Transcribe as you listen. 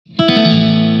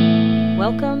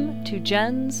Welcome to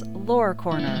Jen's Lore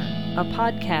Corner, a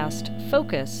podcast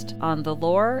focused on the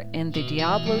lore in the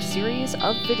Diablo series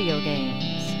of video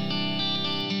games.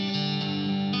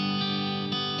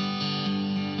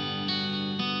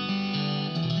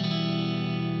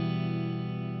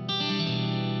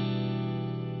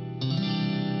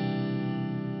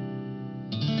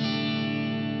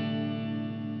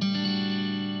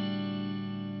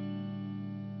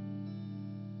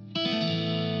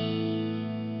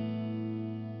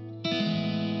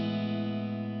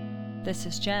 This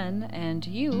is Jen, and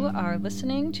you are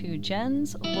listening to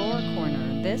Jen's Lore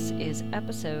Corner. This is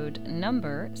episode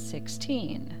number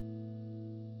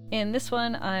 16. In this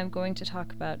one, I'm going to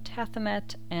talk about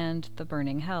Tathamet and the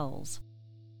Burning Hells.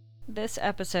 This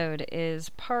episode is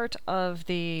part of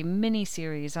the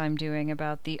mini-series I'm doing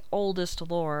about the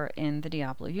oldest lore in the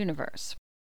Diablo universe.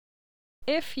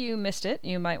 If you missed it,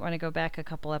 you might want to go back a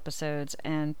couple episodes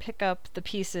and pick up the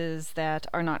pieces that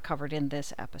are not covered in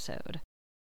this episode.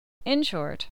 In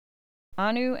short,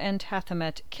 Anu and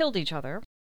Tathamet killed each other.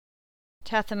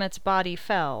 Tathamet's body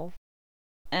fell,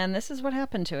 and this is what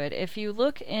happened to it. If you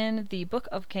look in the Book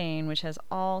of Cain, which has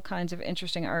all kinds of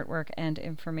interesting artwork and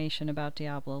information about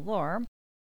Diablo lore,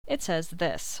 it says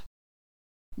this: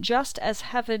 "Just as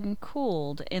heaven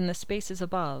cooled in the spaces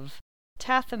above,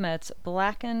 Tathamet's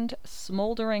blackened,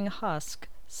 smoldering husk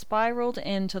spiraled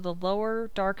into the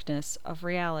lower darkness of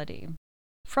reality.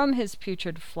 From his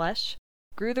putrid flesh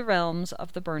grew the realms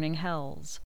of the burning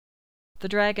hells. The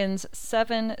dragon's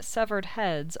 7 severed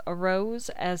heads arose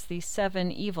as the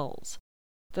 7 evils,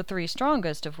 the 3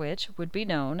 strongest of which would be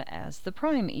known as the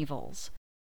prime evils.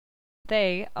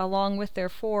 They, along with their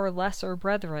 4 lesser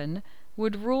brethren,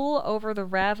 would rule over the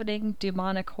ravening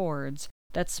demonic hordes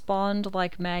that spawned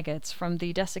like maggots from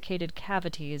the desiccated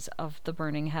cavities of the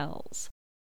burning hells."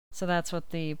 So that's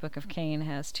what the Book of Cain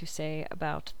has to say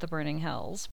about the burning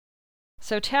hells.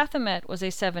 So Tathamet was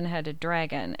a 7-headed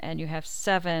dragon, and you have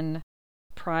 7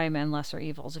 prime and lesser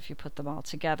evils if you put them all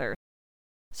together.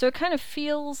 So it kind of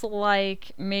feels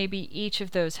like maybe each of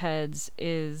those heads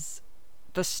is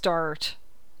the start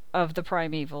of the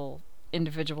prime evil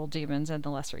individual demons and the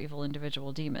lesser evil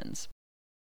individual demons.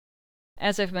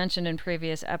 As I've mentioned in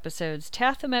previous episodes,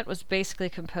 Tathamet was basically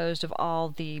composed of all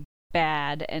the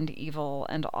bad and evil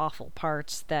and awful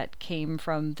parts that came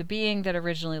from the being that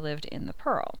originally lived in the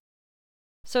Pearl.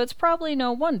 So it's probably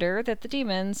no wonder that the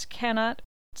demons cannot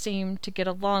seem to get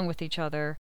along with each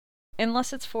other,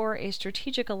 unless it's for a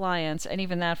strategic alliance, and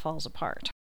even that falls apart.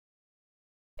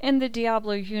 In the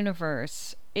Diablo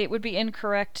universe, it would be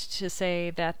incorrect to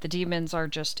say that the demons are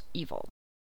just evil.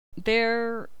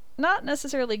 They're not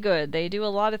necessarily good. They do a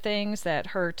lot of things that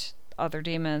hurt other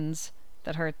demons,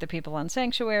 that hurt the people on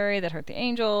Sanctuary, that hurt the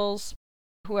angels,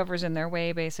 whoever's in their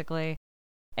way, basically.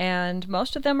 And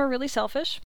most of them are really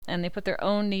selfish, and they put their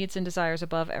own needs and desires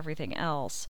above everything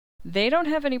else. They don't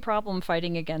have any problem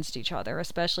fighting against each other,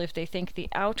 especially if they think the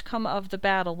outcome of the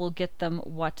battle will get them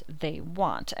what they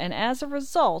want. And as a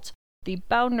result, the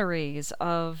boundaries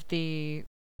of the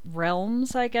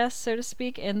realms, I guess, so to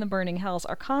speak, in the Burning Hells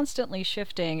are constantly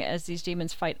shifting as these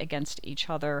demons fight against each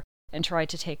other and try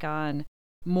to take on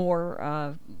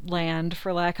more land,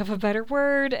 for lack of a better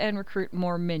word, and recruit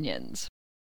more minions.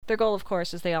 Their goal, of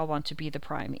course, is they all want to be the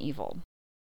prime evil.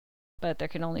 But there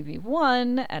can only be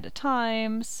one at a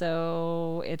time,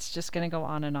 so it's just going to go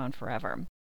on and on forever.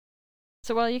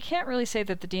 So while you can't really say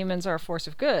that the demons are a force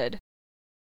of good,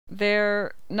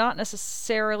 they're not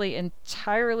necessarily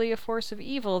entirely a force of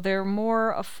evil, they're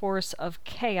more a force of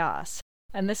chaos.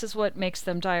 And this is what makes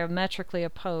them diametrically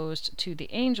opposed to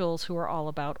the angels, who are all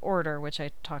about order, which I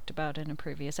talked about in a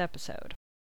previous episode.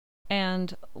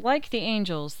 And like the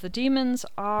angels, the demons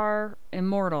are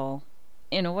immortal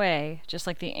in a way, just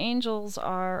like the angels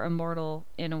are immortal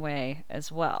in a way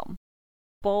as well.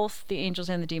 Both the angels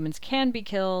and the demons can be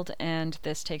killed, and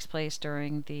this takes place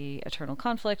during the eternal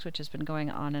conflict, which has been going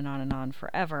on and on and on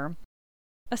forever.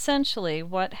 Essentially,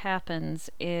 what happens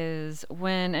is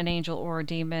when an angel or a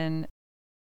demon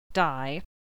die,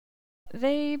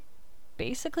 they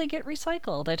basically get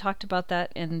recycled. I talked about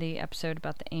that in the episode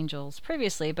about the angels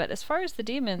previously, but as far as the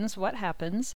demons, what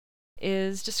happens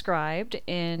is described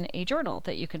in a journal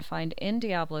that you can find in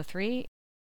Diablo 3.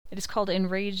 It is called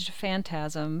Enraged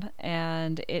Phantasm,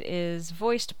 and it is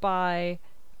voiced by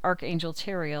Archangel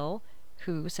Teriel,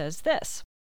 who says this: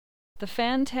 "The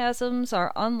phantasms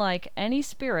are unlike any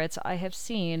spirits I have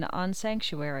seen on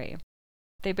Sanctuary.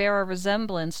 They bear a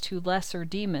resemblance to lesser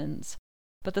demons,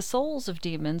 but the souls of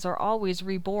demons are always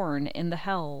reborn in the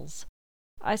hells.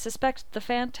 I suspect the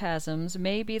phantasms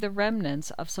may be the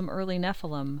remnants of some early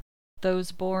Nephilim,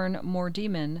 those born more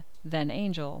demon than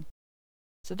angel.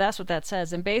 So that's what that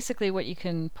says. And basically what you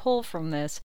can pull from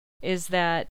this is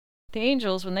that the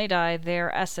angels, when they die,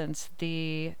 their essence,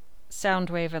 the sound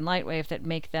wave and light wave that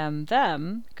make them,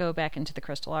 go back into the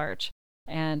crystal arch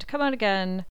and come out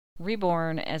again,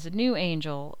 reborn as a new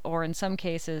angel, or in some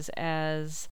cases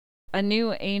as a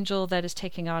new angel that is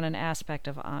taking on an aspect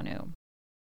of Anu.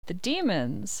 The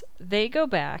demons, they go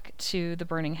back to the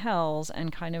burning hells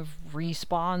and kind of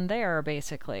respawn there,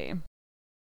 basically.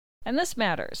 And this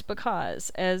matters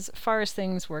because, as far as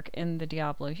things work in the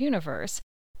Diablo universe,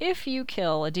 if you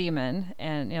kill a demon,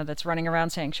 and that's running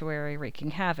around Sanctuary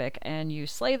wreaking havoc, and you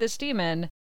slay this demon,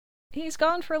 he's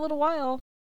gone for a little while,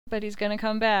 but he's gonna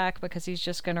come back because he's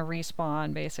just gonna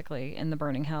respawn, basically, in the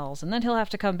burning hells, and then he'll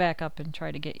have to come back up and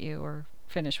try to get you, or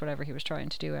finish whatever he was trying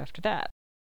to do after that.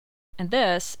 And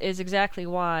this is exactly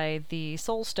why the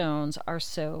soul stones are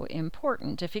so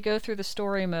important. If you go through the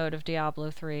story mode of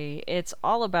Diablo 3, it's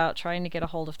all about trying to get a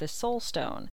hold of this soul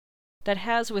stone that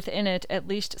has within it at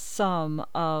least some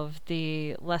of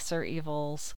the lesser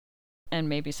evils, and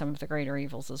maybe some of the greater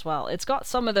evils as well. It's got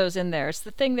some of those in there. It's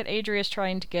the thing that Adria's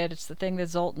trying to get. It's the thing that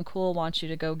Zoltan Kuhl wants you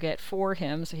to go get for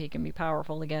him so he can be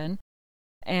powerful again.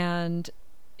 And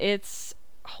it's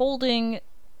holding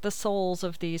the souls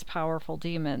of these powerful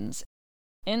demons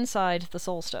inside the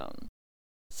soul stone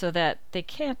so that they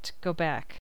can't go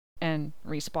back and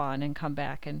respawn and come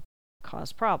back and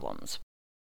cause problems.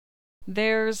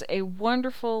 There's a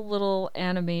wonderful little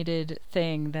animated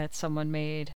thing that someone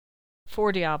made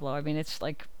for Diablo. I mean, it's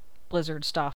like Blizzard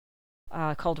stuff,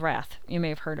 called Wrath. You may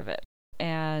have heard of it.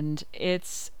 And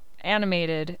it's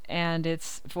animated, and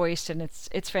it's voiced, and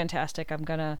it's fantastic. I'm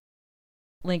gonna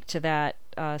link to that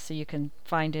so you can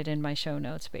find it in my show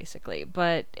notes, basically.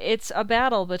 But it's a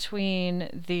battle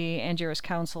between the Angiras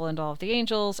Council and all of the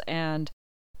angels and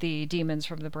the demons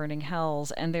from the burning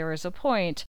hells, and there is a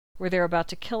point where they're about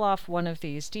to kill off one of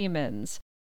these demons,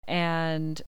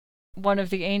 and one of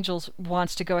the angels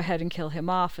wants to go ahead and kill him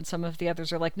off, and some of the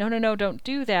others are like, no, don't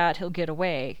do that, he'll get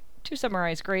away, to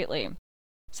summarize greatly.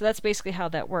 So that's basically how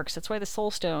that works. That's why the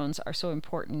soul stones are so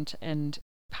important and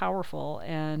powerful,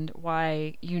 and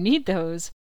why you need those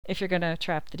if you're going to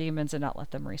trap the demons and not let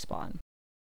them respawn.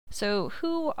 So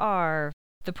who are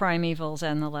the prime evils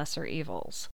and the lesser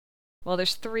evils? Well,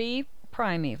 there's 3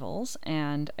 prime evils,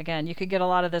 and again, you could get a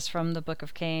lot of this from the Book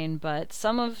of Cain, but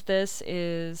some of this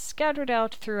is scattered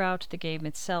out throughout the game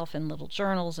itself in little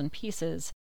journals and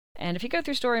pieces. And if you go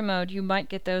through story mode, you might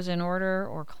get those in order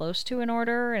or close to in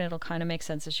order, and it'll kind of make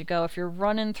sense as you go. If you're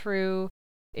running through,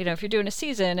 if you're doing a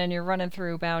season and you're running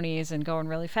through bounties and going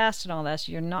really fast and all this,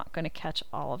 you're not going to catch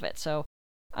all of it. So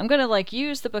I'm going to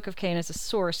use the Book of Cain as a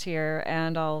source here,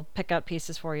 and I'll pick out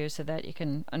pieces for you so that you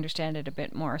can understand it a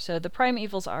bit more. So the prime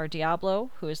evils are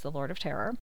Diablo, who is the Lord of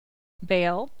Terror,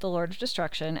 Baal, the Lord of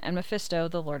Destruction, and Mephisto,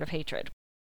 the Lord of Hatred.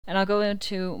 And I'll go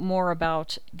into more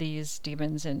about these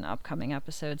demons in upcoming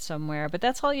episodes somewhere, but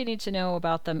that's all you need to know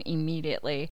about them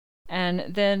immediately. And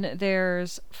then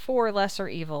there's 4 lesser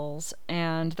evils,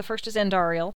 and the first is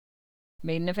Andariel,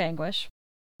 Maiden of Anguish,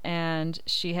 and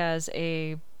she has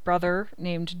a brother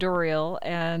named Duriel,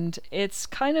 and it's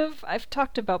I've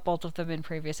talked about both of them in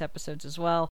previous episodes as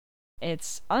well.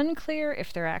 It's unclear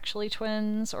if they're actually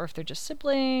twins, or if they're just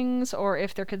siblings, or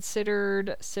if they're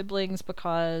considered siblings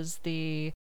because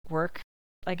the work,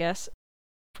 I guess,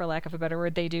 for lack of a better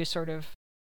word, they do sort of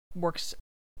works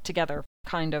together,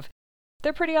 kind of.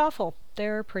 They're pretty awful.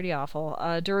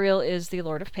 Duriel is the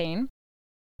Lord of Pain.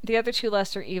 The other 2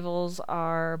 lesser evils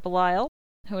are Belial,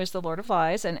 who is the Lord of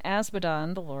Lies, and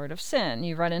Asmodon, the Lord of Sin.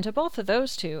 You run into both of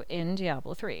those 2 in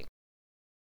Diablo 3.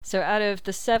 So out of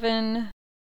the 7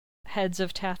 heads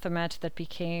of Tathamet that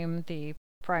became the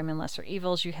prime and lesser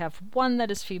evils, you have 1 that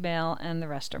is female, and the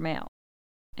rest are male.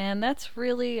 And that's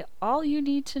really all you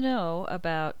need to know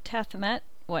about Tathamet,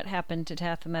 what happened to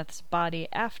Tathamet's body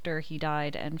after he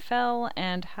died and fell,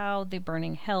 and how the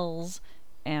burning hells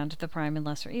and the prime and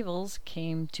lesser evils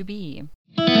came to be.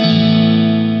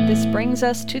 This brings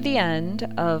us to the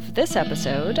end of this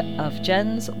episode of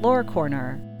Jen's Lore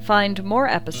Corner. Find more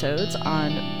episodes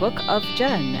on Book of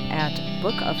Jen at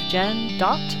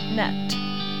bookofjen.net.